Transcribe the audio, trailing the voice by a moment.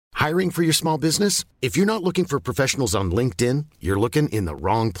Hiring for your small business? If you're not looking for professionals on LinkedIn, you're looking in the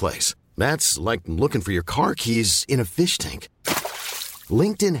wrong place. That's like looking for your car keys in a fish tank.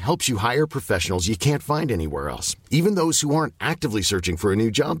 LinkedIn helps you hire professionals you can't find anywhere else, even those who aren't actively searching for a new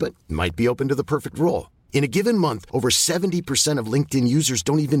job but might be open to the perfect role. In a given month, over 70% of LinkedIn users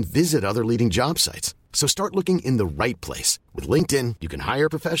don't even visit other leading job sites. So start looking in the right place. With LinkedIn, you can hire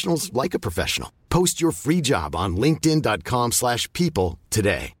professionals like a professional. Post your free job on linkedin.com/people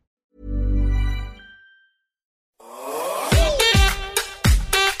today.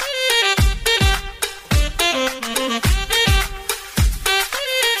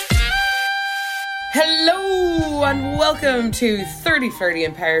 Hello and welcome to 30-30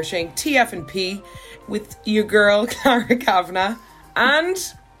 and Perishing, TF&P, with your girl Clara Kavanagh and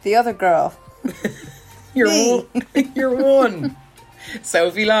the other girl. You're one.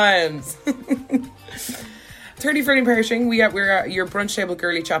 Sophie Lyons. 30-30 and Perishing, we're your brunch table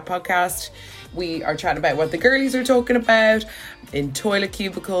girly chat podcast. We are chatting about what the girlies are talking about in toilet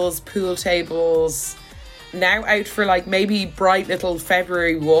cubicles, pool tables. Now out for like maybe bright little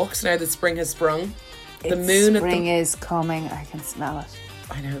February walks now that spring has sprung. Spring is coming. I can smell it.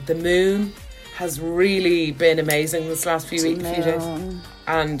 I know. The moon has really been amazing this last few days.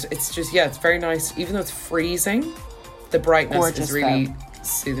 And it's just, it's very nice. Even though it's freezing, the brightness is really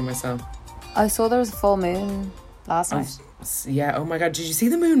soothing myself. I saw there was a full moon last night. Yeah, oh my God. Did you see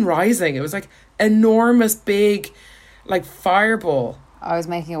the moon rising? It was like enormous, big, like fireball. I was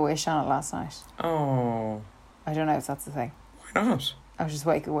making a wish on it last night. Oh. I don't know if that's the thing. Why not? I was just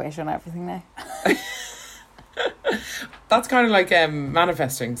making a wish on everything now. That's kind of like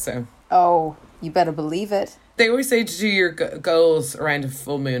manifesting, so. Oh, you better believe it. They always say to do your goals around a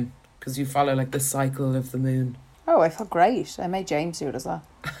full moon because you follow like the cycle of the moon. Oh, I felt great. I made James do it as well.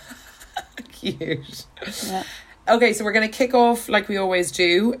 Cute. Yeah. Okay, so we're going to kick off like we always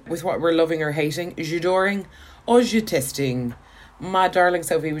do with what we're loving or hating. J'adoring or j'testing. My darling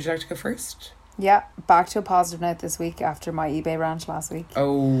Sophie, would you like to go first? Yeah, back to a positive note this week after my eBay rant last week.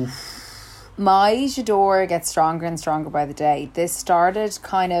 Oh. My j'adore gets stronger and stronger by the day. This started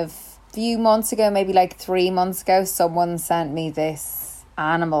kind of a few months ago, maybe like 3 months ago. Someone sent me this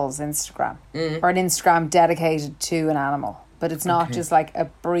animals Instagram or an Instagram dedicated to an animal. But it's not just like a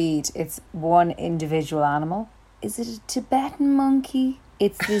breed. It's one individual animal. Is it a Tibetan monkey?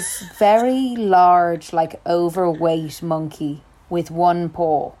 It's this very large, like overweight monkey with one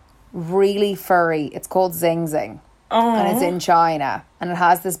paw. Really furry. It's called Zing Zing. Aww. And it's in China. And it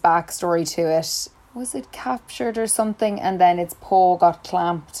has this backstory to it. Was it captured or something? And then its paw got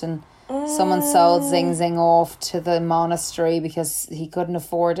clamped and someone sold Zing Zing off to the monastery because he couldn't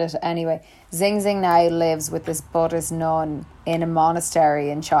afford it. Anyway, Zing Zing now lives with this Buddhist nun in a monastery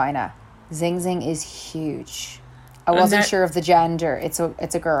in China. Zing Zing is huge. I wasn't sure of the gender. It's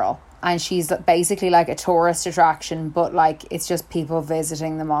a girl. And she's basically like a tourist attraction, but like it's just people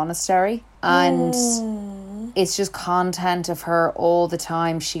visiting the monastery. And it's just content of her all the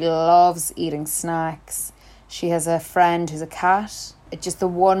time. She loves eating snacks. She has a friend who's a cat. It's just the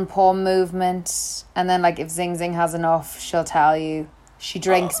one paw movement. And then like if Zing Zing has enough, she'll tell you. She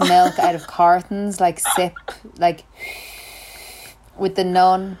drinks milk out of cartons, like sip, like with the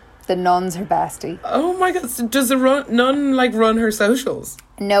nun. The nun's her bestie. Oh my God. So does the nun like run her socials?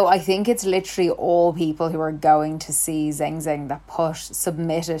 No, I think it's literally all people who are going to see Zing Zing that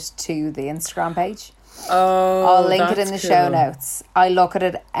submit it to the Instagram page. Oh, I'll link it in the show notes. I look at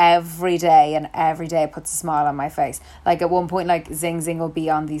it every day and every day it puts a smile on my face. Like at one point, like Zing Zing will be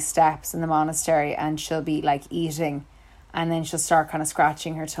on these steps in the monastery and she'll be like eating and then she'll start kind of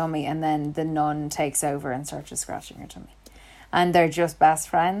scratching her tummy and then the nun takes over and starts just scratching her tummy. And they're just best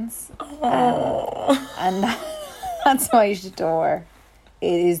friends. And that's my j'adore.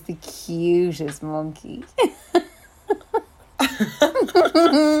 It is the cutest monkey.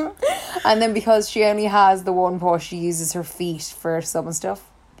 And then because she only has the one paw, she uses her feet for some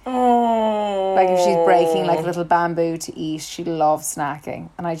stuff. Oh. Like if she's breaking like a little bamboo to eat, she loves snacking.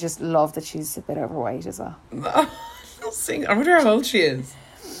 And I just love that she's a bit overweight as well. I wonder how old she is.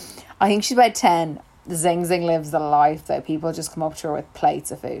 I think she's about 10. Zing Zing lives the life that people just come up to her with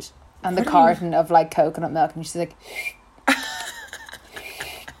plates of food. And the carton of like coconut milk. And she's like...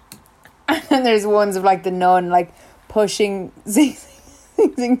 And there's ones of like the nun like pushing Zing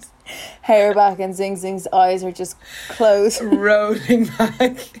Zing's hair back and Zing Zing's eyes are just closed. Rolling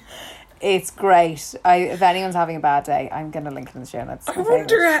back. It's great. If anyone's having a bad day, I'm going to link it in the show notes.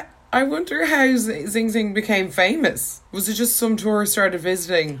 I wonder how Zing Zing became famous. Was it just some tourist started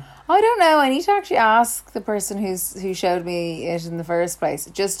visiting? I don't know. I need to actually ask the person who showed me it in the first place.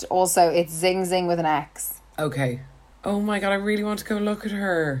 Just also, it's Zing Zing with an X. Okay. Oh my God, I really want to go look at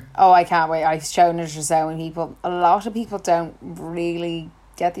her. Oh, I can't wait. I've shown it to so many people. A lot of people don't really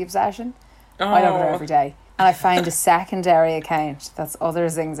get the obsession. I look at her every day. And I found a secondary account that's other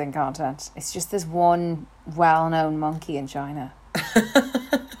Zing Zing content. It's just this one well-known monkey in China.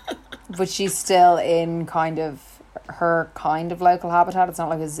 But she's still in her kind of local habitat. It's not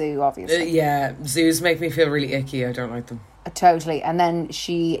like a zoo, obviously. Yeah, zoos make me feel really icky. I don't like them. Totally. And then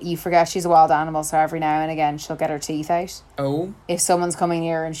you forget she's a wild animal, so every now and again she'll get her teeth out. Oh. If someone's coming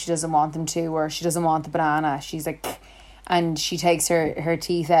near and she doesn't want them to, or she doesn't want the banana, she's like, and she takes her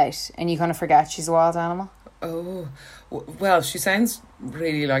teeth out, and you kind of forget she's a wild animal. Oh. Well, she sounds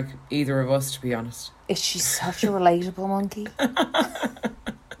really like either of us, to be honest. She's such a relatable monkey.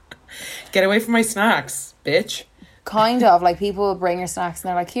 Get away from my snacks, bitch. Kind of, like, people will bring her snacks and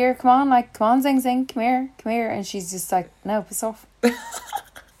they're like, here, come on, Zing Zing, come here. And she's just like, no, piss off.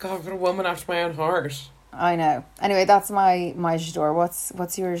 God, what a woman after my own heart. I know. Anyway, that's my j'adore.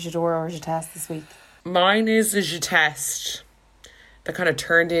 What's your j'adore or j'teste this week? Mine is a j'teste that kind of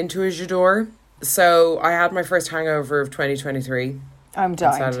turned into a j'adore. So I had my first hangover of 2023. I'm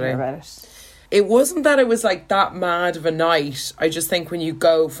dying to hear about it. It wasn't that it was like that mad of a night. I just think when you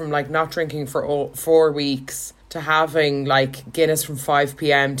go from like not drinking for all 4 weeks to having like Guinness from 5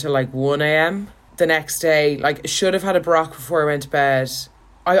 p.m. to like 1 a.m. the next day, like should have had a Brock before I went to bed.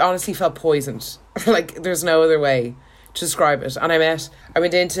 I honestly felt poisoned. Like there's no other way to describe it. And I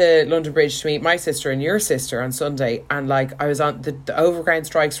went into London Bridge to meet my sister and your sister on Sunday, and like I was on the overground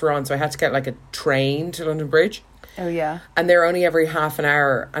strikes were on, so I had to get like a train to London Bridge. Oh yeah. And they're only every half an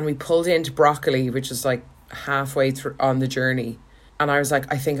hour, and we pulled into Broccoli, which is like halfway through on the journey, and I was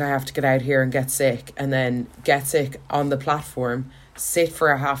like, I think I have to get out here and get sick, and then get sick on the platform, sit for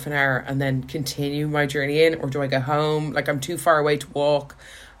a half an hour, and then continue my journey in, or do I go home? Like I'm too far away to walk,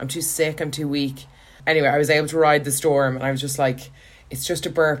 I'm too sick, I'm too weak. Anyway, I was able to ride the storm, and I was just like, it's just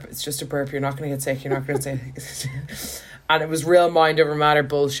a burp, you're not going to get sick, And it was real mind over matter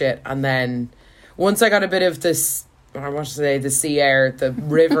bullshit. And then once I got a bit of this, I want to say the sea air, the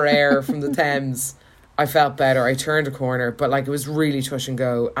river air from the Thames, I felt better. I turned a corner, but like it was really touch and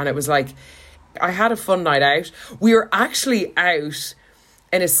go. And it was like, I had a fun night out. We were actually out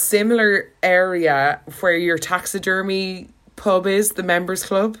in a similar area where your taxidermy pub is, the members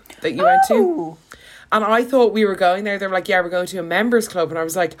club that you went to. And I thought we were going there. They were like, yeah, we're going to a members club. And I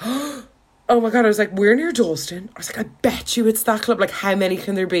was like, oh my God. I was like, we're near Dalston. I was like, I bet you it's that club. Like, how many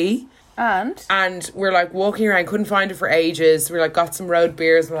can there be? And we're like walking around, couldn't find it for ages. We're like, got some road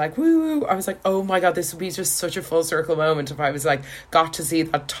beers. We're like, woo. I was like, oh my God, this would be just such a full circle moment if I was like, got to see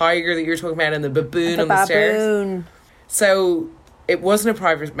that tiger that you were talking about and the baboon on the stairs. So it wasn't a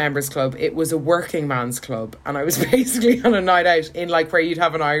private members club, it was a working man's club, and I was basically on a night out in like where you'd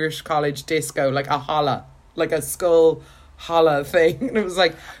have an Irish college disco, like a holla, like a skull holla thing, and it was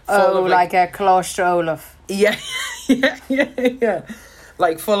like full of like a Cloister Olaf. Yeah.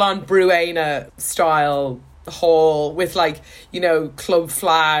 Like full on Bruena style hall with like, you know, club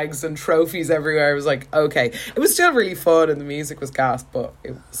flags and trophies everywhere. I was like, okay, it was still really fun and the music was gas, but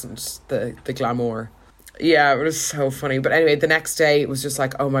it wasn't the glamour. Yeah, it was so funny. But anyway, the next day it was just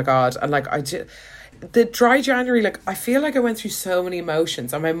like, oh my God. And like the dry January, like I feel like I went through so many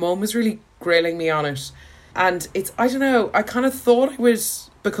emotions, and my mum was really grilling me on it. And it's, I don't know, I kind of thought I would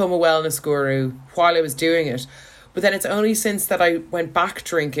become a wellness guru while I was doing it. But then it's only since that I went back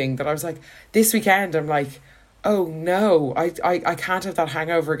drinking that I was like, this weekend, I'm like, oh no, I can't have that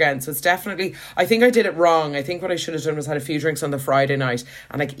hangover again. So it's definitely, I think I did it wrong. I think what I should have done was had a few drinks on the Friday night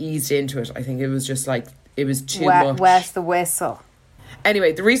and like eased into it. I think it was just like, it was too much. Wet the whistle.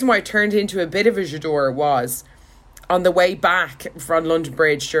 Anyway, the reason why I turned into a bit of a j'adore was on the way back from London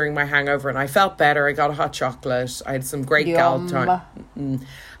Bridge during my hangover, and I felt better. I got a hot chocolate. I had some great gal time.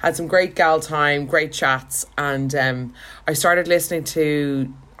 Had some great gal time, great chats, and I started listening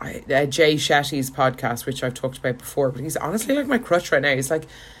to Jay Shetty's podcast, which I've talked about before, but he's honestly like my crutch right now. He's like,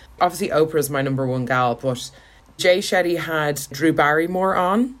 obviously Oprah's my number one gal, but Jay Shetty had Drew Barrymore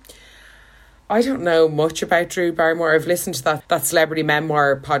on. I don't know much about Drew Barrymore. I've listened to that celebrity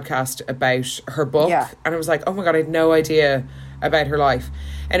memoir podcast about her book, and I was like, oh my God, I had no idea about her life.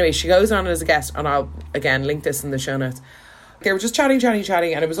 Anyway, she goes on as a guest, and I'll again link this in the show notes. They were just chatting,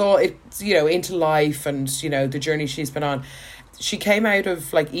 and it was all, you know, into life and, you know, the journey she's been on. She came out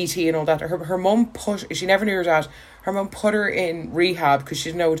of like ET and all that. Her mum she never knew her dad. Her mum put her in rehab because she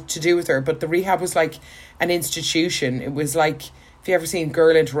didn't know what to do with her. But the rehab was like an institution. It was like, if you ever seen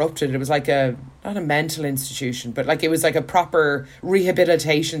Girl Interrupted, it was like not a mental institution, but like it was like a proper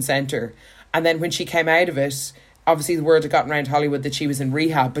rehabilitation centre. And then when she came out of it, obviously the word had gotten around Hollywood that she was in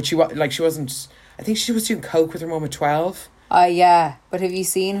rehab, but she wasn't, I think she was doing coke with her mum at 12. Yeah. But have you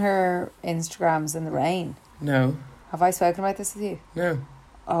seen her Instagrams in the rain? No. Have I spoken about this with you? No.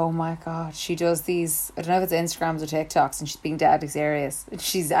 Oh my God. She does these, I don't know if it's Instagrams or TikToks, and she's being deadly serious.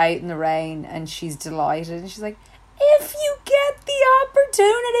 She's out in the rain and she's delighted. And she's like, if you get the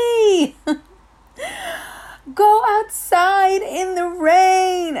opportunity, go outside in the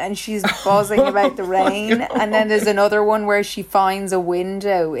rain. And she's buzzing about the rain. God. And then there's another one where she finds a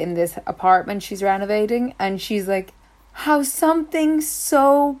window in this apartment she's renovating, and she's like, how something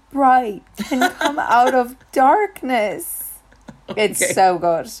so bright can come out of darkness. It's Okay. so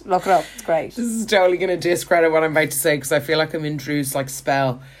good. Look it up. It's great. This is totally going to discredit what I'm about to say because I feel like I'm in Drew's like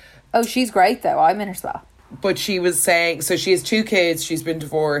spell. Oh, she's great though. I'm in her spell. But she was saying, so she has 2 kids. She's been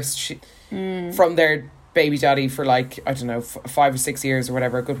divorced from their baby daddy for like, I don't know, 5 or 6 years or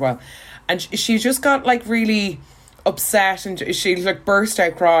whatever, a good while. And she just got like really upset and she like burst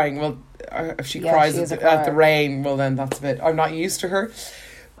out crying. Well, if she cries she is a at the crier. rain, well then that's a bit, I'm not used to her.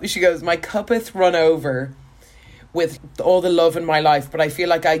 She goes, my cuppeth run over with all the love in my life, but I feel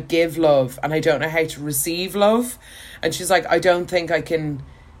like I give love and I don't know how to receive love. And she's like, I don't think I can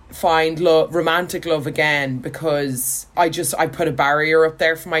find love, romantic love again, because I put a barrier up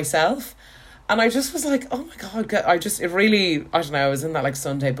there for myself. And I just was like, oh my God, it really, I don't know, I was in that like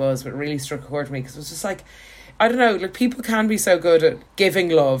Sunday buzz, but it really struck a chord with me because it was just like, I don't know, like people can be so good at giving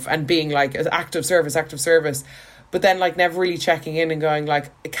love and being like active service, but then like never really checking in and going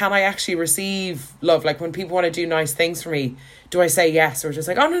like, can I actually receive love? Like when people want to do nice things for me, do I say yes or just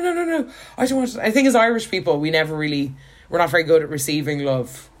like, oh no, I don't want to. I think as Irish people, we're not very good at receiving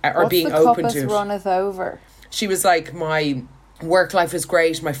love or being open to it. Runneth over. She was like, my work life is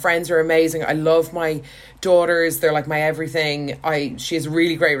great, my friends are amazing, I love my daughters, they're like my everything. She has a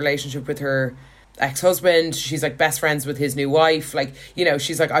really great relationship with her ex-husband. She's like best friends with his new wife. Like, you know,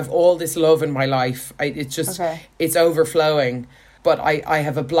 she's like, I've all this love in my life. It's overflowing. But I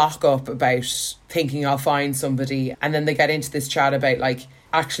have a block up about thinking I'll find somebody. And then they get into this chat about like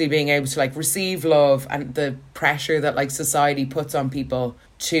actually being able to like receive love and the pressure that like society puts on people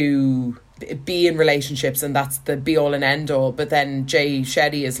to be in relationships, and that's the be all and end all. But then Jay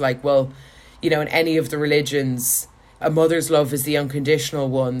Shetty is like, well, you know, in any of the religions, a mother's love is the unconditional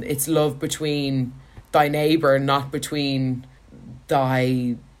one. It's love between thy neighbour, not between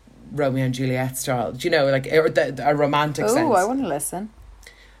thy Romeo and Juliet style. Do you know, like a romantic sense. Oh, I want to listen.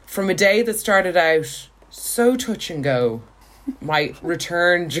 From a day that started out so touch and go, my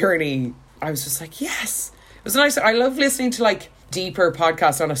return journey, I was just like, yes. It was nice. I love listening to like deeper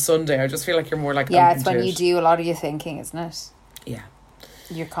podcasts on a Sunday. I just feel like you're more like open It's when to you it. do a lot of your thinking, isn't it? Yeah.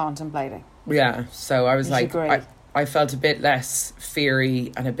 You're contemplating. Yeah. So I was Which like, is great. I felt a bit less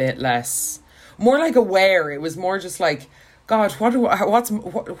feary and a bit less, more like aware. It was more just like, God, how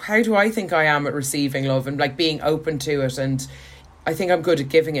do I think I am at receiving love and like being open to it? And I think I'm good at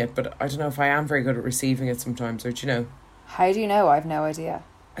giving it, but I don't know if I am very good at receiving it sometimes, or do you know? How do you know? I've no idea.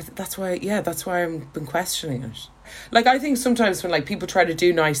 That's why I've been questioning it. Like, I think sometimes when like people try to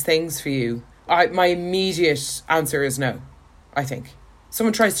do nice things for you, my immediate answer is no. I think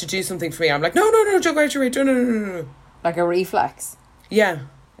someone tries to do something for me, I'm like, no, Joe, right, you're right, no. Like a reflex. Yeah.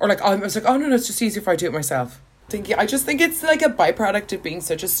 Or like, I was like, oh no, it's just easier if I do it myself. I just think it's like a byproduct of being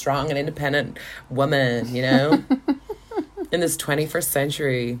such a strong and independent woman, you know, in this 21st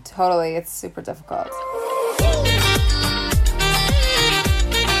century. Totally, it's super difficult.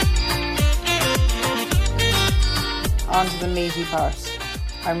 On to the meaty part.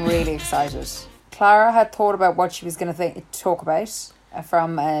 I'm really excited. Clara had thought about what she was going to talk about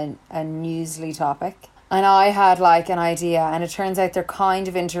from a newsly topic. And I had like an idea, and it turns out they're kind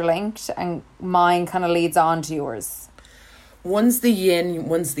of interlinked, and mine kind of leads on to yours. One's the yin,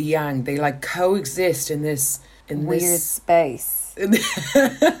 one's the yang. They like coexist in this Weird space.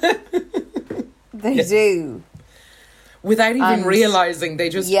 They do. Without even And- realising, they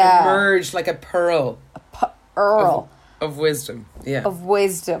just Yeah. emerge like a pearl Earl of wisdom. Yeah. of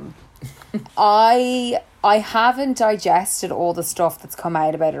wisdom. I haven't digested all the stuff that's come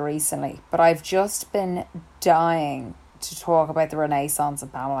out about it recently, but I've just been dying to talk about the renaissance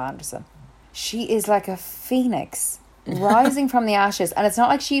of Pamela Anderson. She is like a phoenix rising from the ashes, and it's not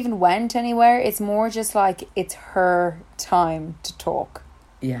like she even went anywhere. It's more just like it's her time to talk.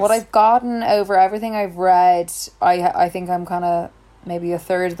 Yes. What I've gotten over everything I've read, I think I'm kind of maybe a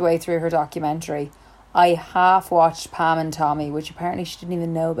third of the way through her documentary. I half watched Pam and Tommy, which apparently she didn't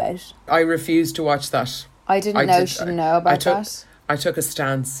even know about. I refused to watch that. I didn't know she didn't know about that. I took a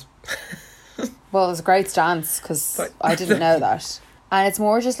stance. Well, it was a great stance because But- I didn't know that. And it's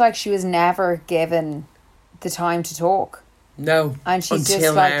more just like she was never given the time to talk. No. And she's until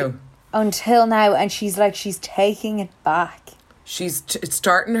just like, now. until now, and she's like, she's taking it back. She's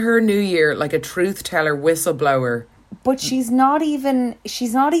starting her new year like a truth teller whistleblower. But she's not even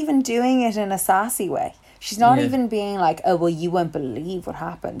doing it in a sassy way. She's not even being like, oh, well, you won't believe what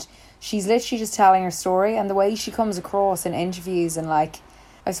happened. She's literally just telling her story, and the way she comes across in interviews, and like,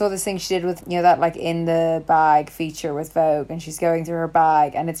 I saw this thing she did with, you know, that like In the Bag feature with Vogue, and she's going through her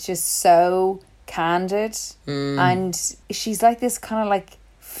bag, and it's just so candid. And she's like this kind of like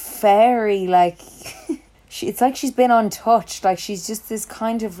fairy, like it's like she's been untouched. Like she's just this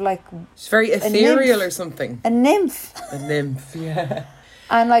kind of like, she's very ethereal or something. A nymph. A nymph, yeah.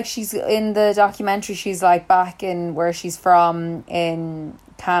 And like, she's in the documentary, she's like back in where she's from in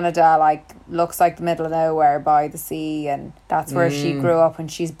Canada, like looks like the middle of nowhere by the sea, and that's where she grew up,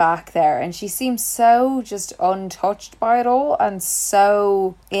 and she's back there, and she seems so just untouched by it all, and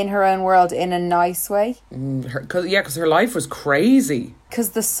so in her own world in a nice way. Because her life was crazy. Because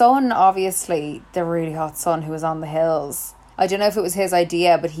the son, obviously, the really hot son who was on the hills, I don't know if it was his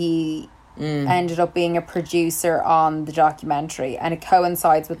idea, but he ended up being a producer on the documentary, and it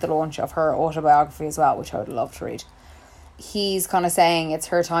coincides with the launch of her autobiography as well, which I would love to read. He's kind of saying it's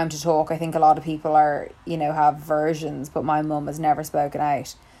her time to talk. I think a lot of people are, you know, have versions, but my mum has never spoken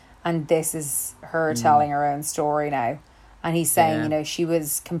out, and this is her telling her own story now. And he's saying, you know, she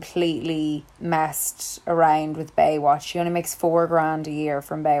was completely messed around with Baywatch. She only makes $4,000 a year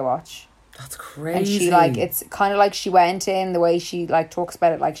from Baywatch. That's crazy. And she like, it's kind of like she went in, the way she like talks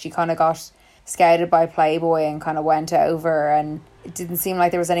about it, like she kind of got scouted by Playboy and kind of went over, and it didn't seem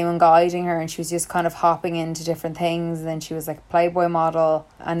like there was anyone guiding her, and she was just kind of hopping into different things. And then she was like a Playboy model,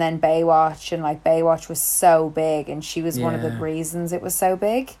 and then Baywatch, and like Baywatch was so big, and she was one of the reasons it was so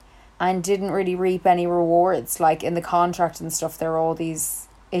big, and didn't really reap any rewards. Like in the contract and stuff, there were all these,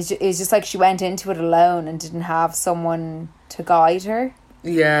 it's just like she went into it alone and didn't have someone to guide her.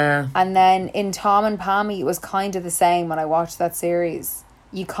 Yeah. And then in Tom and Pammy, it was kind of the same. When I watched that series,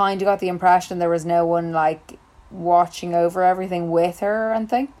 you kind of got the impression there was no one like watching over everything with her or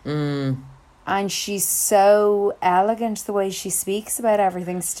anything. And she's so elegant the way she speaks about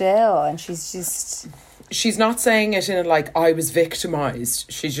everything still, and she's not saying it in a like, I was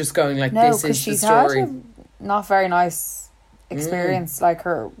victimized. She's just going like, no, this is the she's story. had a not very nice experience, like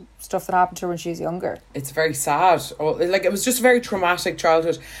her stuff that happened to her when she was younger. It's very sad. Like, it was just a very traumatic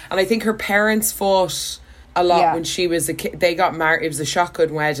childhood, and I think her parents fought a lot when she was a kid. They got married. It was a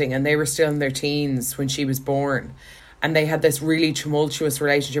shotgun wedding, and they were still in their teens when she was born, and they had this really tumultuous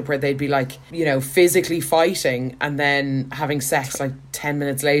relationship where they'd be like, you know, physically fighting and then having sex like 10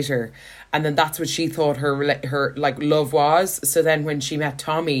 minutes later, and then that's what she thought her like love was. So then when she met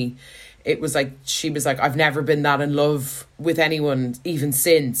Tommy, it was like, she was like, I've never been that in love with anyone even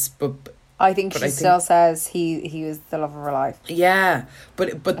since. But I think she still says he was the love of her life. Yeah,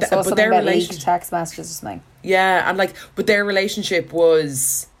 but their relationship, text messages or something. Yeah, and like, but their relationship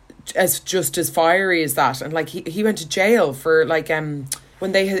was just as fiery as that, and like he went to jail for like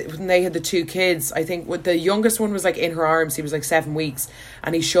when they had the two kids. I think with the youngest one was like in her arms, he was like 7 weeks,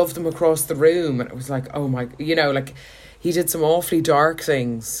 and he shoved them across the room, and it was like, oh my, you know, like he did some awfully dark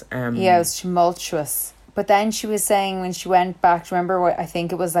things. Yeah, it was tumultuous. But then she was saying when she went back, remember what I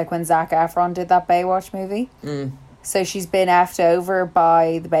think it was like when Zac Efron did that Baywatch movie? So she's been effed over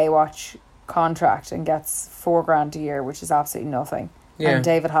by the Baywatch contract and gets $4,000 a year, which is absolutely nothing. Yeah. And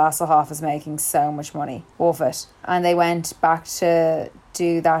David Hasselhoff is making so much money off it. And they went back to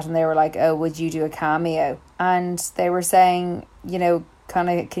do that, and they were like, oh, would you do a cameo? And they were saying, you know, kind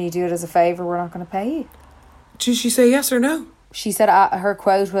of, can you do it as a favour? We're not going to pay you. Did she say yes or no? She said her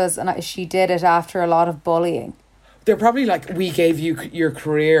quote was, and she did it after a lot of bullying. They're probably like, we gave you your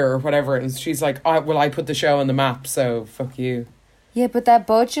career or whatever. And she's like, I put the show on the map, so fuck you. Yeah, but that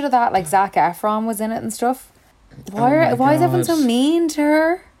budget of that, like Zac Efron was in it and stuff. Why is everyone so mean to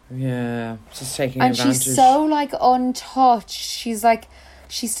her? Yeah, just taking and advantage. She's so like untouched. She's like,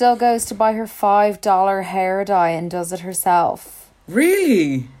 she still goes to buy her $5 hair dye and does it herself.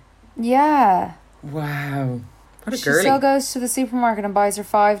 Really? Yeah. Wow. What a girlie. She still goes to the supermarket and buys her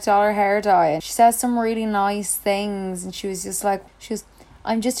 $5 hair dye, and she says some really nice things, and she was just like,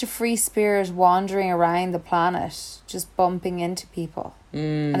 I'm just a free spirit wandering around the planet, just bumping into people.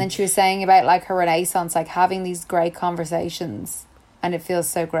 And then she was saying about like her renaissance, like having these great conversations, and it feels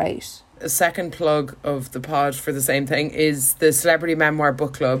so great. A second plug of the pod for the same thing is the Celebrity Memoir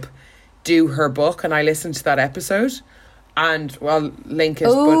Book Club do her book, and I listened to that episode, and I'll link it.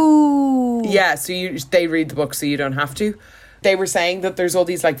 Ooh. But yeah, so they read the book, so you don't have to. They were saying that there's all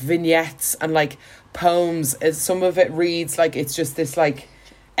these like vignettes and like poems, as some of it reads like it's just this like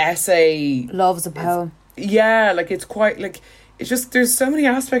essay. Loves a poem. Yeah, like it's quite like it's just, there's so many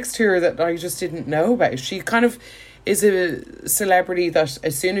aspects to her that I just didn't know about. She kind of is a celebrity that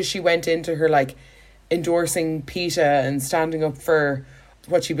as soon as she went into her like endorsing PETA and standing up for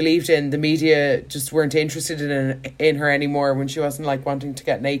what she believed in, the media just weren't interested in her anymore when she wasn't like wanting to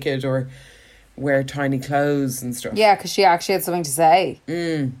get naked or wear tiny clothes and stuff. Yeah, because she actually had something to say.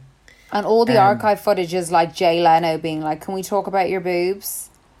 And all the archive footage is like Jay Leno being like, can we talk about your boobs?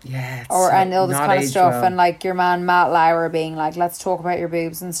 Yeah. And all this not kind of aged stuff. well. And like your man Matt Lauer being like, let's talk about your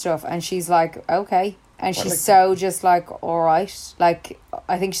boobs and stuff. And she's like, okay. And she's so just like, all right. Like,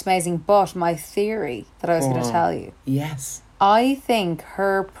 I think she's amazing. But my theory that I was going to tell you. Yes. I think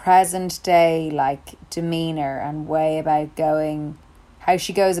her present day like demeanour and way about going, how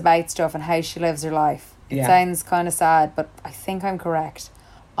she goes about stuff and how she lives her life. It sounds kind of sad, but I think I'm correct.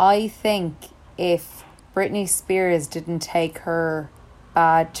 I think if Britney Spears didn't take her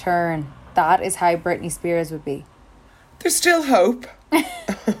bad turn, that is how Britney Spears would be. There's still hope.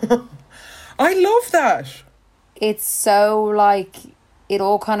 I love that. It's so like, it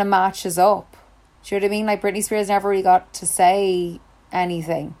all kind of matches up. Do you know what I mean? Like Britney Spears never really got to say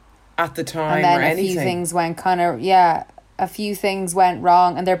anything At the time, and then or a anything. few things went kind of, a few things went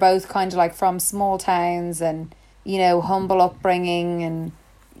wrong, and they're both kind of like from small towns and, you know, humble upbringing and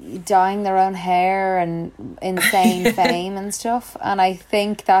dyeing their own hair and insane fame and stuff. And I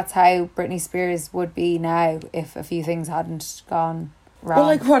think that's how Britney Spears would be now if a few things hadn't gone wrong. Well,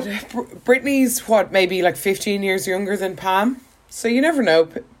 like what? Britney's maybe like 15 years younger than Pam? So you never know.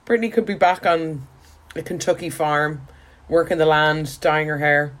 Britney could be back on a Kentucky farm, working the land, dyeing her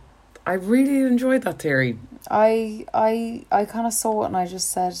hair. I really enjoyed that theory. I kind of saw it and I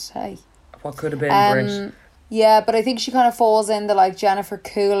just said, hey. What could have been Brit? Yeah, but I think she kind of falls into like Jennifer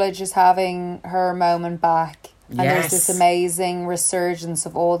Coolidge is having her moment back. And there's this amazing resurgence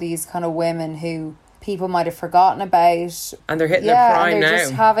of all these kind of women who people might have forgotten about. And they're hitting their prime and they're now.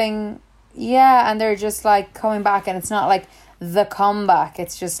 just having, and they're just like coming back, and it's not like the comeback.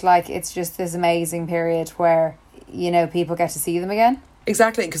 It's just like, it's just this amazing period where, you know, people get to see them again.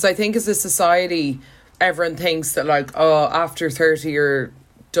 Exactly, because I think as a society, everyone thinks that like, oh, after 30 you're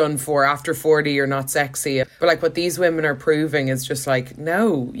done for, after 40 you're not sexy. But like what these women are proving is just like,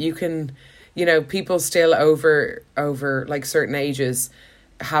 no, you can, you know, people still over like certain ages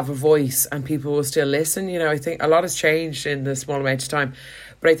have a voice and people will still listen. You know, I think a lot has changed in the small amount of time.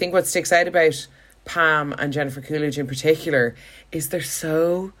 But I think what sticks out about Pam and Jennifer Coolidge in particular is they're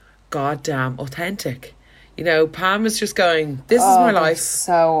so goddamn authentic. You know, Pam is just going, this is my life.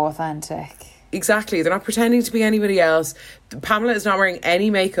 So authentic. Exactly. They're not pretending to be anybody else. Pamela is not wearing any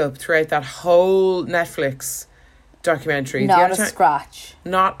makeup throughout that whole Netflix documentary. Not a scratch.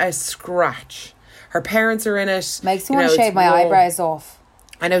 Not a scratch. Her parents are in it. Makes me want to shave my eyebrows off.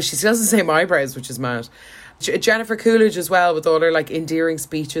 I know, she still has the same eyebrows, which is mad. Jennifer Coolidge as well, with all her like endearing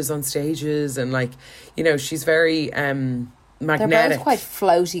speeches on stages, and like, you know, she's very magnetic. They're both quite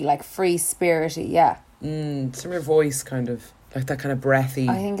floaty, like free-spirity, yeah. Similar voice, kind of like that kind of breathy.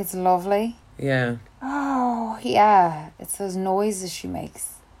 I think it's lovely. Yeah. Oh, yeah. It's those noises she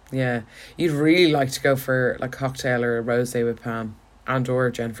makes. Yeah. You'd really like to go for like a cocktail or a rosé with Pam and or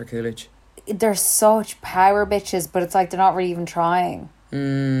Jennifer Coolidge. They're such power bitches, but it's like they're not really even trying.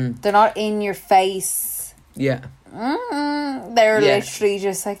 They're not in your face. Yeah. They're literally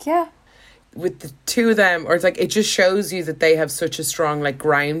just like, yeah. With the two of them, or it's like, it just shows you that they have such a strong like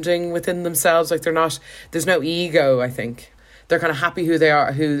grounding within themselves. Like they're not, there's no ego, I think. They're kind of happy who they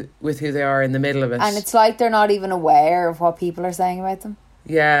are, who they are in the middle of it. And it's like they're not even aware of what people are saying about them.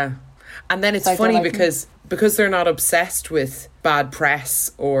 Yeah. And then it's like funny like, because they're not obsessed with bad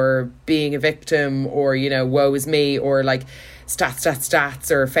press or being a victim or, you know, woe is me or like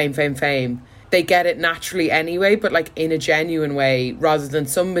stats or fame. They get it naturally anyway, but like in a genuine way, rather than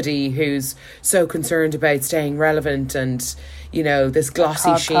somebody who's so concerned about staying relevant and, you know, this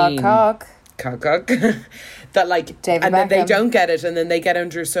glossy sheen. Cog. That like, David and then they Beckham. don't get it, and then they get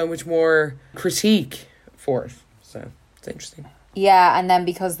under so much more critique for it. So it's interesting. Yeah, and then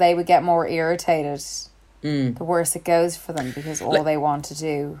because they would get more irritated, the worse it goes for them, because all they want to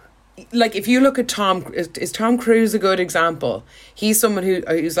do. Like if you look at is Tom Cruise a good example? He's someone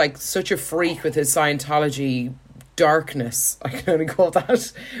who's like such a freak with his Scientology darkness. I can only call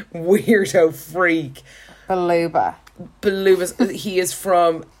that weirdo freak. Beluga. He is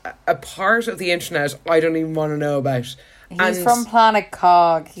from a part of the internet I don't even want to know about. He's from Planet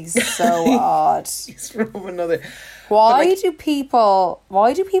Cog. He's so odd. He's from another. Why do people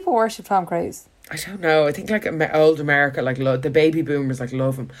worship Tom Cruise? I don't know. I think like old America, like the baby boomers, like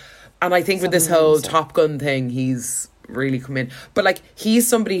love him. And I think with this whole Top Gun thing, he's really come in. But like, he's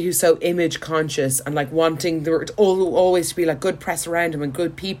somebody who's so image conscious and like wanting there always to be like good press around him and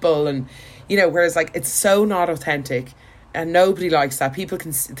good people, and you know, whereas like it's so not authentic and nobody likes that. People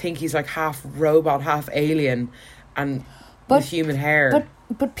can think he's like half robot, half alien, and with human hair.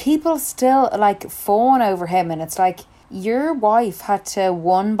 But people still like fawn over him, and it's like, your wife had to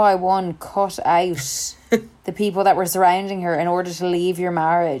one by one cut out the people that were surrounding her in order to leave your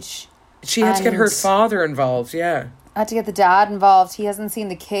marriage. She had to get her father involved, yeah. Had to get the dad involved. He hasn't seen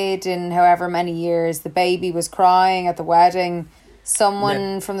the kid in however many years. The baby was crying at the wedding.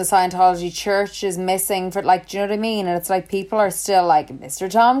 Someone from the Scientology church is missing for, like, do you know what I mean? And it's like, people are still like, Mr.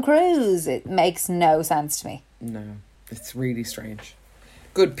 Tom Cruise. It makes no sense to me. No, it's really strange.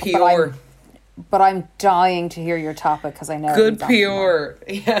 Good PR. But I'm dying to hear your topic because I know. Good PR.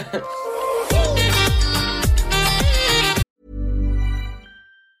 Yeah.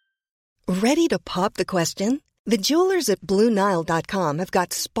 Ready to pop the question? The jewelers at BlueNile.com have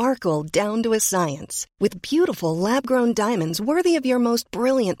got sparkle down to a science with beautiful lab-grown diamonds worthy of your most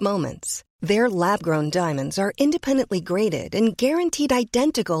brilliant moments. Their lab-grown diamonds are independently graded and guaranteed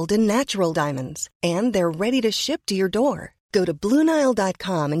identical to natural diamonds, and they're ready to ship to your door. Go to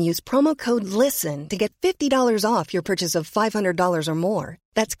BlueNile.com and use promo code LISTEN to get $50 off your purchase of $500 or more.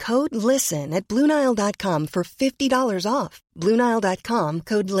 That's code LISTEN at BlueNile.com for $50 off. BlueNile.com,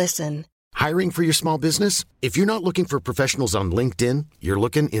 code LISTEN. Hiring for your small business? If you're not looking for professionals on LinkedIn, you're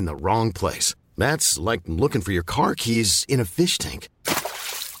looking in the wrong place. That's like looking for your car keys in a fish tank.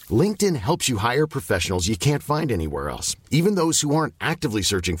 LinkedIn helps you hire professionals you can't find anywhere else, even those who aren't actively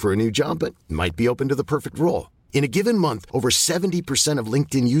searching for a new job but might be open to the perfect role. In a given month, over 70% of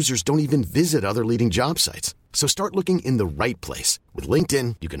LinkedIn users don't even visit other leading job sites. So start looking in the right place. With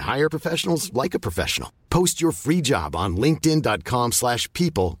LinkedIn, you can hire professionals like a professional. Post your free job on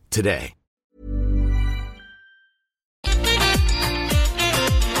linkedin.com/people today.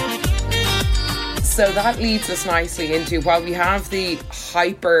 So that leads us nicely into, while we have the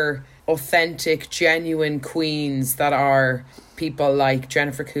hyper authentic, genuine queens that are people like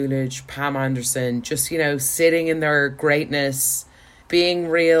Jennifer Coolidge, Pam Anderson, just, you know, sitting in their greatness, being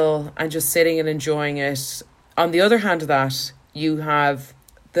real and just sitting and enjoying it. On the other hand of that, you have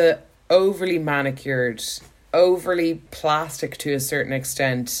the overly manicured, overly plastic to a certain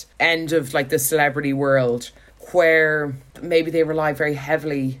extent end of like the celebrity world, where maybe they rely very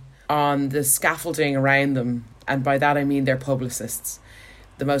heavily on the scaffolding around them. And by that I mean their publicists.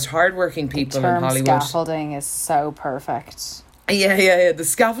 The most hardworking people in Hollywood. Scaffolding is so perfect. Yeah. The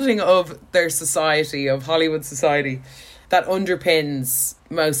scaffolding of their society, of Hollywood society, that underpins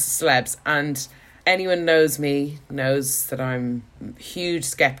most celebs. And anyone knows me knows that I'm a huge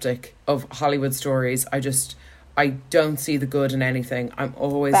skeptic of Hollywood stories. I don't see the good in anything. I'm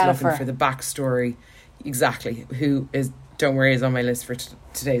always looking for the backstory. Exactly. Who is, don't worry, is on my list for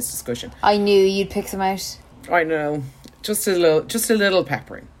today's discussion. I knew you'd pick them out. I know. Just a little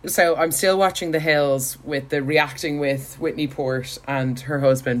peppering. So I'm still watching The Hills with the reacting with Whitney Port and her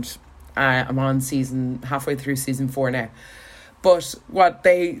husband. I'm on halfway through season 4 now. But what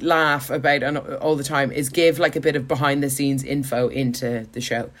they laugh about all the time is give like a bit of behind the scenes info into the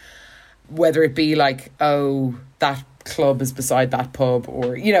show. Whether it be like, oh, that club is beside that pub,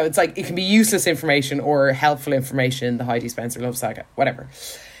 or, you know, it's like, it can be useless information or helpful information, the Heidi Spencer love saga, whatever.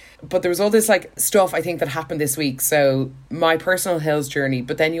 But there was all this like stuff I think that happened this week. So my personal Hills journey,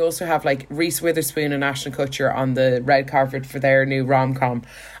 but then you also have like Reese Witherspoon and Ashton Kutcher on the red carpet for their new rom-com,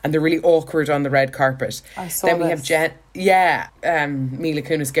 and they're really awkward on the red carpet. I saw then we this. have Mila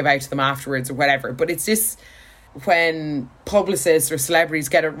Kunis give out to them afterwards or whatever. But it's this, when publicists or celebrities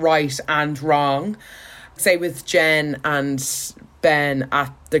get it right and wrong. Say with Jen and Ben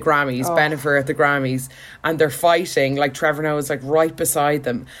at the Grammys, Bennifer at the Grammys, and they're fighting, like Trevor Noah's like right beside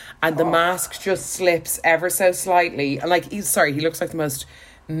them, and the mask just slips ever so slightly, and like he looks like the most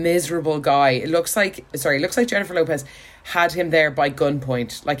miserable guy. It looks like Jennifer Lopez had him there by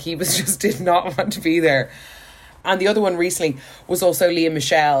gunpoint. Like he was just did not want to be there. And the other one recently was also Leah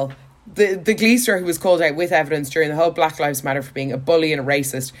Michele, the Glee star who was called out with evidence during the whole Black Lives Matter for being a bully and a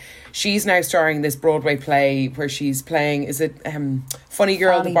racist. She's now starring in this Broadway play where she's playing, is it Funny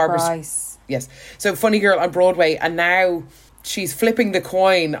Girl? Fanny The Barbara's Price. Yes. So Funny Girl on Broadway, and now she's flipping the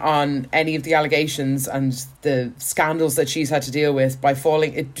coin on any of the allegations and the scandals that she's had to deal with by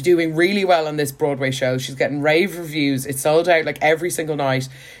doing really well on this Broadway show. She's getting rave reviews. It's sold out like every single night.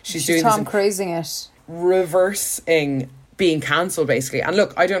 She's doing Tom Cruising it. Reversing being cancelled basically. And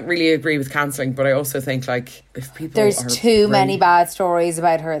look, I don't really agree with cancelling, but I also think like if people There's too many bad stories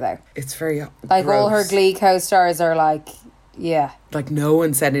about her though. It's very like gross. All her Glee co-stars are like, yeah, like no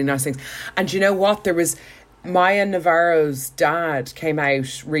one said any nice things. And you know what, there was Maya Navarro's dad came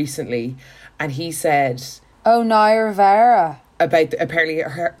out recently and he said... Oh, Naya Rivera. About apparently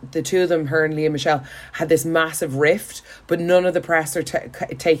the two of them, her and Leah Michelle, had this massive rift, but none of the press are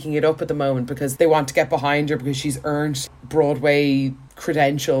taking it up at the moment because they want to get behind her because she's earned Broadway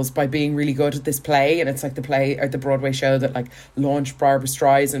credentials by being really good at this play, and it's like the play or the Broadway show that like launched Barbra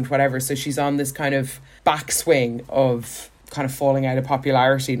Streisand, whatever. So she's on this kind of backswing of kind of falling out of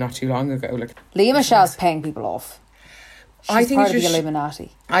popularity not too long ago. Like Leah Michelle's paying people off. She's I think part of it the just,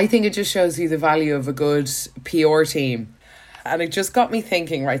 Illuminati. I think it just shows you the value of a good PR team. And it just got me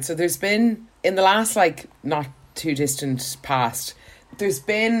thinking, right, so there's been, in the last, like, not too distant past, there's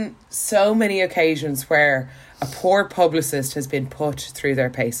been so many occasions where a poor publicist has been put through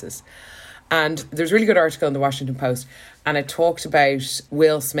their paces. And there's a really good article in the Washington Post, and it talked about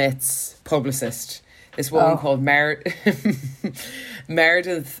Will Smith's publicist, this woman called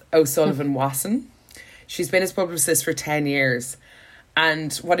Meredith O'Sullivan Wasson. She's been his publicist for 10 years.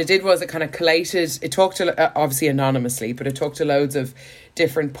 And what it did was it kind of collated, it talked to, obviously anonymously, but it talked to loads of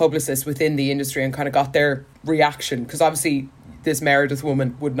different publicists within the industry and kind of got their reaction. Because obviously this Meredith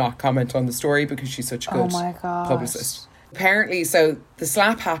woman would not comment on the story because she's such a good publicist. Apparently, so the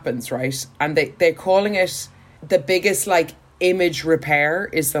slap happens, right? And they're calling it the biggest like image repair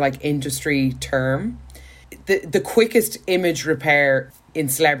is the like industry term. The quickest image repair in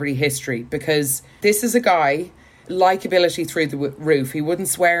celebrity history, because this is a guy... likability through the roof. He wouldn't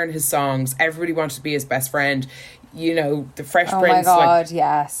swear in his songs. Everybody wanted to be his best friend. You know, the Fresh Prince. Oh my God,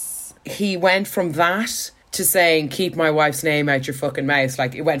 yes. He went from that to saying, keep my wife's name out your fucking mouth.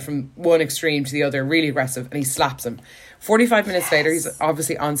 Like, it went from one extreme to the other, really aggressive, and he slaps him. 45 minutes later, he's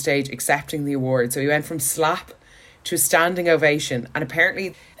obviously on stage accepting the award. So he went from slap to a standing ovation, and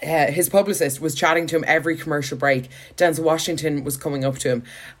apparently his publicist was chatting to him every commercial break. Denzel Washington was coming up to him,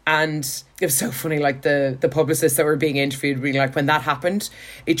 and it was so funny, like the publicists that were being interviewed being like, when that happened,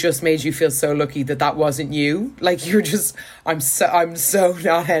 it just made you feel so lucky that wasn't you. Like, you're just, I'm so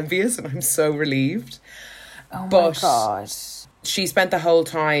not envious, and I'm so relieved. Oh my God. She spent the whole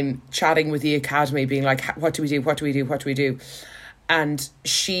time chatting with the Academy being like, what do we do, what do we do, what do we do? And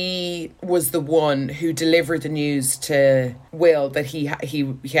she was the one who delivered the news to Will that he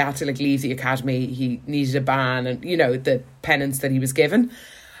had to like leave the Academy. He needed a ban, and you know the penance that he was given.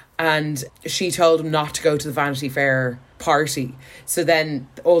 And she told him not to go to the Vanity Fair party. So then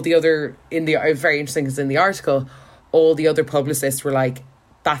all the other very interesting is in the article, all the other publicists were like,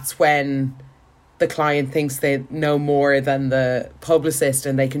 that's when the client thinks they know more than the publicist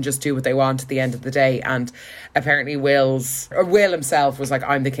and they can just do what they want at the end of the day. And apparently Will himself was like,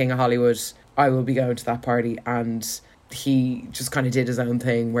 I'm the king of Hollywood, I will be going to that party. And he just kind of did his own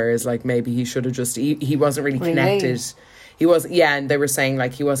thing, whereas like maybe he should have just he wasn't really connected. He wasn't, and they were saying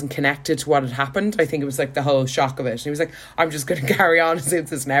like he wasn't connected to what had happened. I think it was like the whole shock of it. And he was like, I'm just going to carry on as if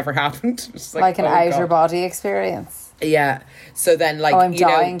this never happened. Like an outer body experience. Yeah. So then like... I'm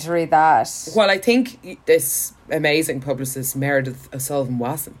dying to read that. Well, I think this amazing publicist, Meredith O'Sullivan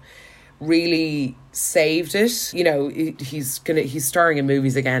Wasson, really saved it. You know, he's starring in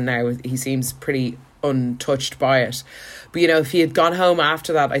movies again now. He seems pretty untouched by it. But, you know, if he had gone home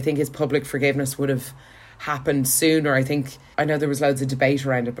after that, I think his public forgiveness would have happened sooner. I know there was loads of debate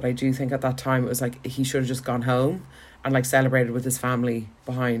around it, but I do think at that time it was like he should have just gone home and like celebrated with his family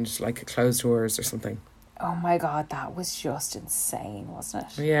behind like closed doors or something. Oh my God, that was just insane, wasn't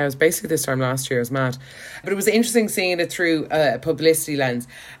it? Yeah, it was basically this time last year. It was mad. But it was interesting seeing it through a publicity lens.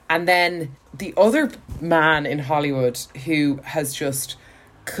 And then the other man in Hollywood who has just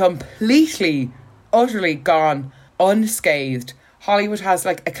completely, utterly gone unscathed. Hollywood has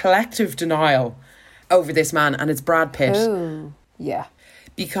like a collective denial over this man, and it's Brad Pitt. Ooh, yeah.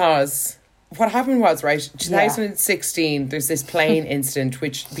 Because... what happened was, right, 2016, there's this plane incident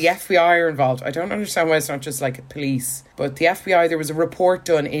which the FBI are involved. I don't understand why it's not just like police, but the FBI, there was a report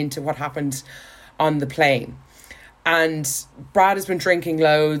done into what happened on the plane. And Brad has been drinking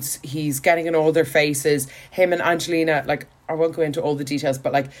loads. He's getting in all their faces. Him and Angelina, like, I won't go into all the details,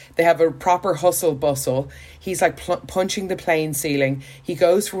 but like they have a proper hustle bustle. He's like punching the plane ceiling. He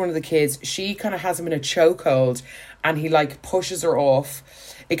goes for one of the kids. She kind of has him in a chokehold and he like pushes her off.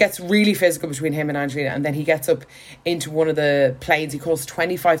 It gets really physical between him and Angelina, and then he gets up into one of the planes. He caused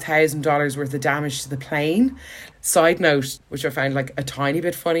 $25,000 worth of damage to the plane. Side note, which I found like a tiny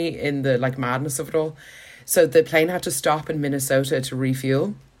bit funny in the like madness of it all. So the plane had to stop in Minnesota to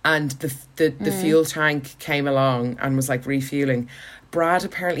refuel, and the fuel tank came along and was like refueling. Brad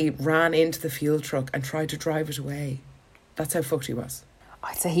apparently ran into the fuel truck and tried to drive it away. That's how fucked he was.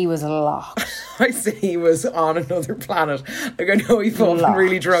 I'd say he was locked. I say he was on another planet. Like, I know you've all been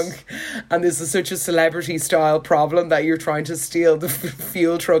really drunk, and this is such a celebrity style problem that you're trying to steal the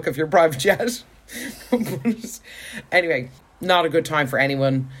fuel truck of your private jet. Anyway, not a good time for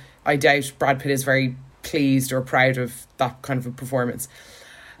anyone. I doubt Brad Pitt is very pleased or proud of that kind of a performance,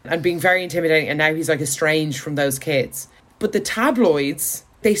 and being very intimidating. And now he's like estranged from those kids. But the tabloids,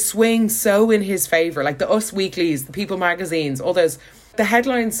 they swing so in his favour. Like the Us Weeklies, the People magazines, all those. The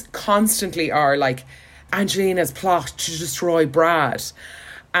headlines constantly are like, Angelina's plot to destroy Brad.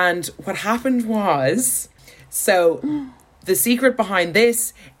 And what happened was, so the secret behind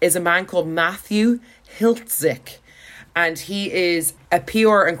this is a man called Matthew Hiltzik. And he is a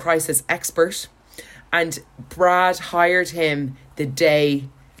PR and crisis expert. And Brad hired him the day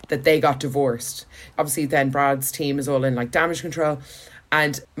that they got divorced. Obviously then Brad's team is all in like damage control.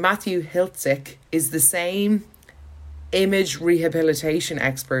 And Matthew Hiltzik is the same image rehabilitation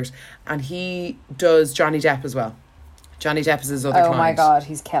expert, and he does Johnny Depp as well. Johnny Depp is his other client. Oh my God,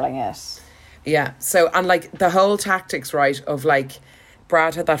 he's killing it. Yeah, so, and like the whole tactics, right, of like,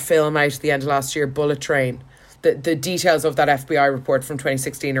 Brad had that film out at the end of last year, Bullet Train. The details of that FBI report from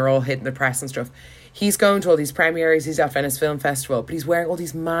 2016 are all hitting the press and stuff. He's going to all these premieres, he's at Venice Film Festival, but he's wearing all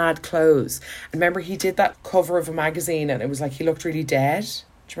these mad clothes. And remember, he did that cover of a magazine and it was like he looked really dead.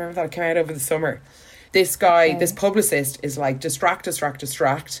 Do you remember that? It came out over the summer. This guy, this publicist is like,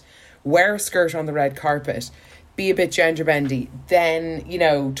 distract, wear a skirt on the red carpet, be a bit gender bendy, then, you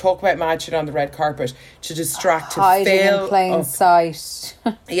know, talk about mad shit on the red carpet to distract, to fail in plain sight.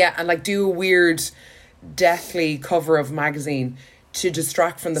 Yeah, and like do a weird deathly cover of a magazine to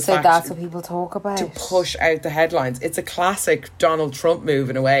distract from the fact. So that's what people talk about. To push out the headlines. It's a classic Donald Trump move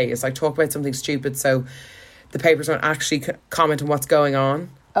in a way. It's like, talk about something stupid so the papers don't actually comment on what's going on.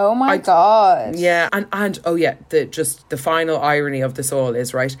 Oh my God. Yeah, and oh yeah, the final irony of this all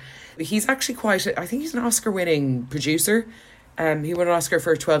is, right, he's actually I think he's an Oscar-winning producer. He won an Oscar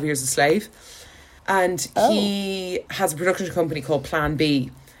for 12 Years a Slave. And he has a production company called Plan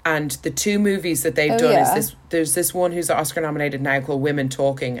B. And the two movies that they've done is this. There's this one who's Oscar nominated now called Women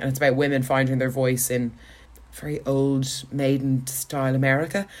Talking, and it's about women finding their voice in very old maiden style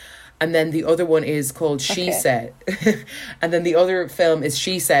America. And then the other one is called She Said. And then the other film is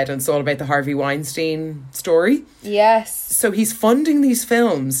She Said, and it's all about the Harvey Weinstein story. Yes. So he's funding these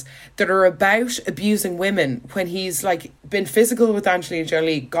films that are about abusing women when he's like been physical with Angelina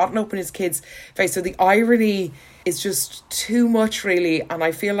Jolie, gotten up in his kid's face. So the irony is just too much, really. And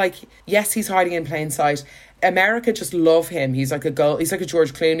I feel like, yes, he's hiding in plain sight. America just love him. He's like a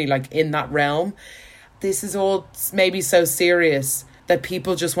George Clooney, like in that realm. This is all maybe so serious that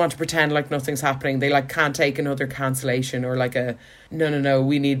people just want to pretend like nothing's happening. They like can't take another cancellation or like a no,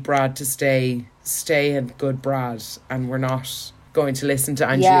 we need Brad to stay a good Brad, and we're not going to listen to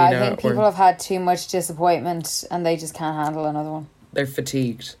Angelina. Yeah, I think people have had too much disappointment and they just can't handle another one. They're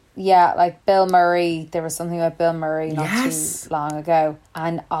fatigued. Yeah, like Bill Murray. There was something about Bill Murray not too long ago,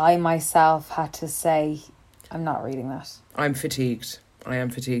 and I myself had to say, I'm not reading that. I'm fatigued. I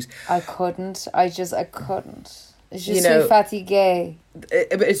am fatigued. I couldn't. I couldn't. It's just too fatigué.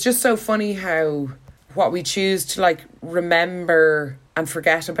 It's just so funny how what we choose to like remember and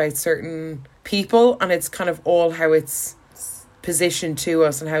forget about certain people, and it's kind of all how it's positioned to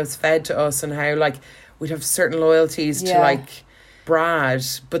us and how it's fed to us, and how like we'd have certain loyalties to like Brad,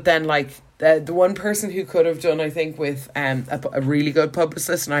 but then like the one person who could have done, I think, with a really good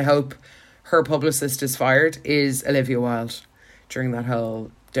publicist, and I hope her publicist is fired, is Olivia Wilde during that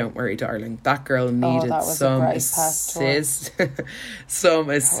whole Don't Worry Darling. That girl needed some assist some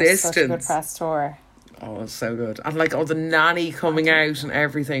assistance. Such a good press tour. Oh, it was so good. And like all the nanny coming out and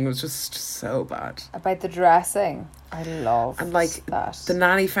everything was just so bad. About the dressing, I loved and like that. The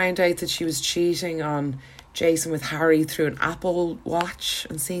nanny found out that she was cheating on Jason with Harry through an Apple Watch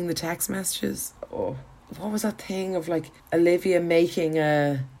and seeing the text messages. Oh, what was that thing of like Olivia making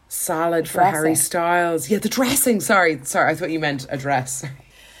a salad for Harry Styles? Yeah, the dressing. Sorry, I thought you meant a dress.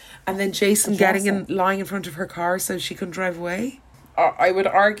 And then Jason lying in front of her car so she couldn't drive away. I would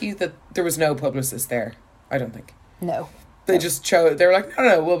argue that there was no publicist there. I don't think. No. They just chose. They were like,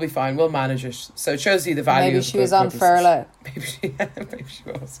 no, we'll be fine. We'll manage it. So it shows you the value. Maybe she was on furlough. Maybe she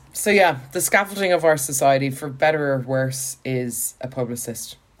was. So yeah, the scaffolding of our society, for better or worse, is a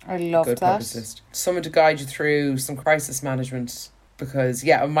publicist. I love that. Publicist. Someone to guide you through some crisis management. Because,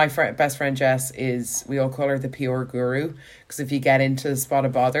 yeah, my best friend Jess we all call her the PR guru. Because if you get into the spot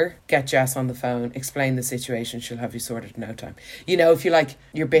of bother, get Jess on the phone, explain the situation, she'll have you sorted in no time. You know, if you're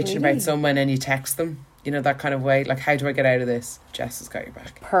bitching about someone and you text them, you know, that kind of way. Like, how do I get out of this? Jess has got your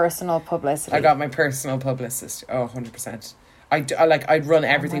back. Personal publicity. I got my personal publicist. Oh, 100%. I'd run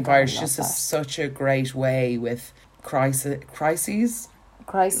everything by her. God, I She's love just such a great way with crises.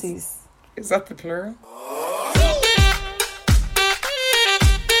 Crises. Is that the plural?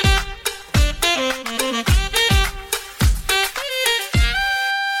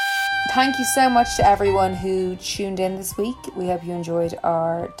 Thank you so much to everyone who tuned in this week. We hope you enjoyed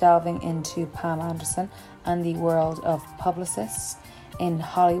our delving into Pam Anderson and the world of publicists in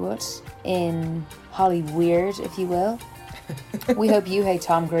Hollywood, in Hollyweird, if you will. We hope you hate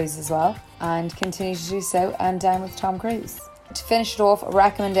Tom Cruise as well and continue to do so, and down with Tom Cruise. To finish it off, a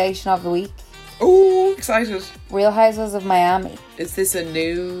recommendation of the week. Oh, excited. Real Housewives of Miami. Is this a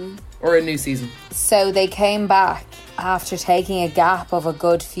new season? So they came back after taking a gap of a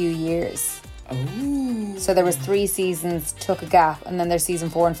good few years. Oh. So there was 3 seasons, took a gap, and then there's season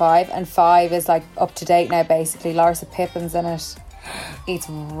 4 and 5. And 5 is like up to date now, basically. Larsa Pippen's in it. It's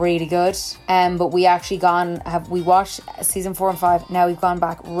really good. But we actually we watched season 4 and 5. Now we've gone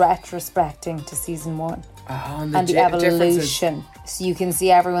back retrospecting to season 1. Oh, and the evolution. So you can see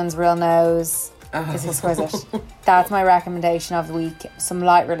everyone's real nose. It's exquisite. That's my recommendation of the week. Some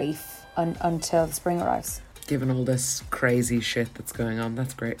light relief until the spring arrives. Given all this crazy shit that's going on,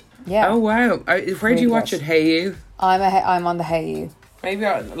 that's great. Yeah. Oh wow! Where do you watch it? Hey You. I'm on the Hey You. Maybe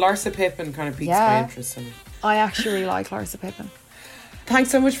Larsa Pippen kind of piques my interest in it. I actually really like Larsa Pippen. Thanks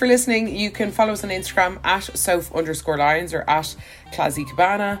so much for listening. You can follow us on Instagram at Soph_Lions or at Classy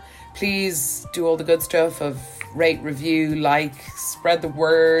Cabana. Please do all the good stuff of rate, review, like, spread the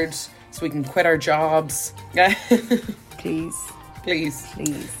word so we can quit our jobs. Please.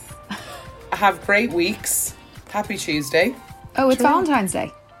 Have great weeks. Happy Tuesday. Oh, it's Valentine's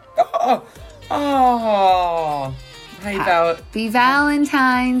Day. Oh. Happy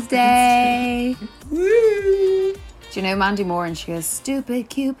Valentine's Day. Woo. Do you know Mandy Moore? And she goes, "Stupid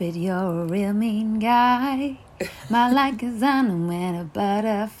Cupid, you're a real mean guy. My like is on when a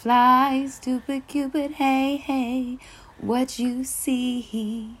butterfly. Stupid Cupid, hey, hey, what you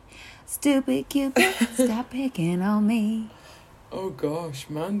see? Stupid Cupid, stop picking on me." Oh gosh,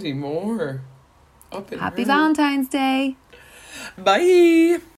 Mandy Moore. Happy Valentine's Day.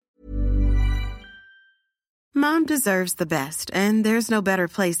 Bye. Mom deserves the best, and there's no better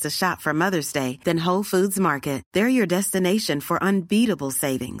place to shop for Mother's Day than Whole Foods Market. They're your destination for unbeatable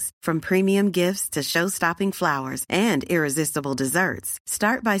savings, from premium gifts to show-stopping flowers and irresistible desserts.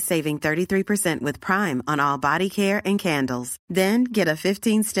 Start by saving 33% with Prime on all body care and candles. Then get a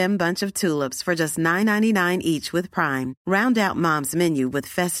 15-stem bunch of tulips for just $9.99 each with Prime. Round out Mom's menu with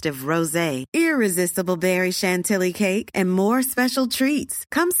festive rosé, irresistible berry chantilly cake, and more special treats.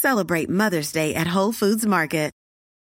 Come celebrate Mother's Day at Whole Foods Market.